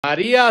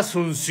María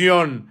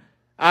Asunción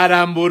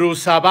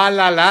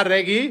Aramburuzabala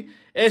Larregui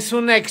es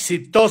una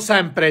exitosa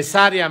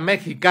empresaria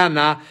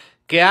mexicana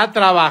que ha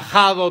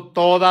trabajado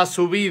toda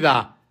su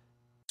vida.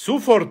 Su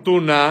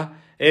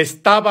fortuna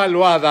está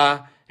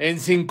valuada en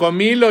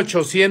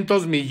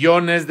 5.800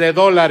 millones de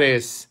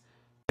dólares.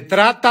 Se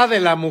trata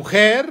de la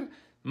mujer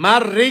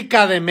más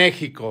rica de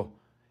México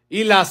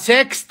y la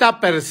sexta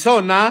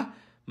persona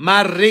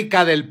más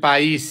rica del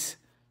país.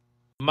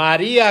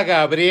 María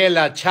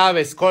Gabriela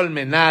Chávez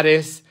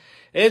Colmenares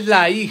es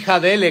la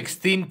hija del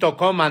extinto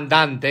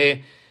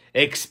comandante,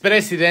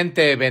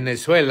 expresidente de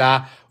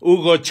Venezuela,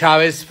 Hugo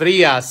Chávez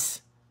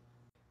Frías.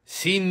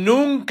 Sin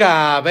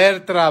nunca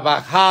haber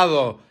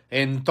trabajado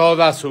en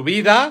toda su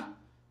vida,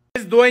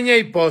 es dueña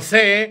y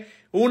posee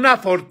una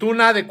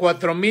fortuna de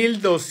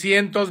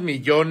 4.200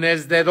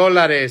 millones de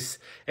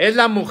dólares. Es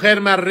la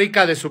mujer más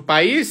rica de su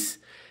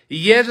país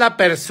y es la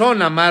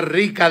persona más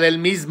rica del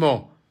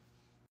mismo.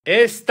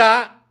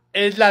 Esta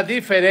es la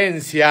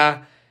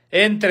diferencia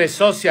entre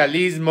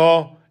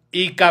socialismo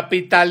y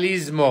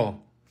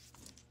capitalismo.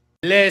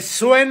 ¿Les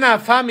suena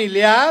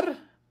familiar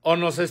o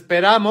nos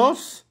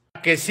esperamos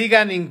a que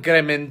sigan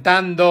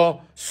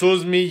incrementando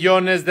sus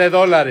millones de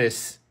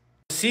dólares?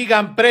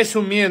 Sigan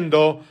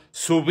presumiendo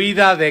su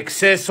vida de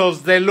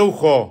excesos de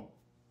lujo.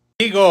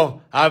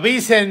 Digo,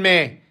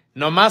 avísenme,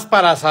 nomás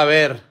para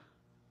saber.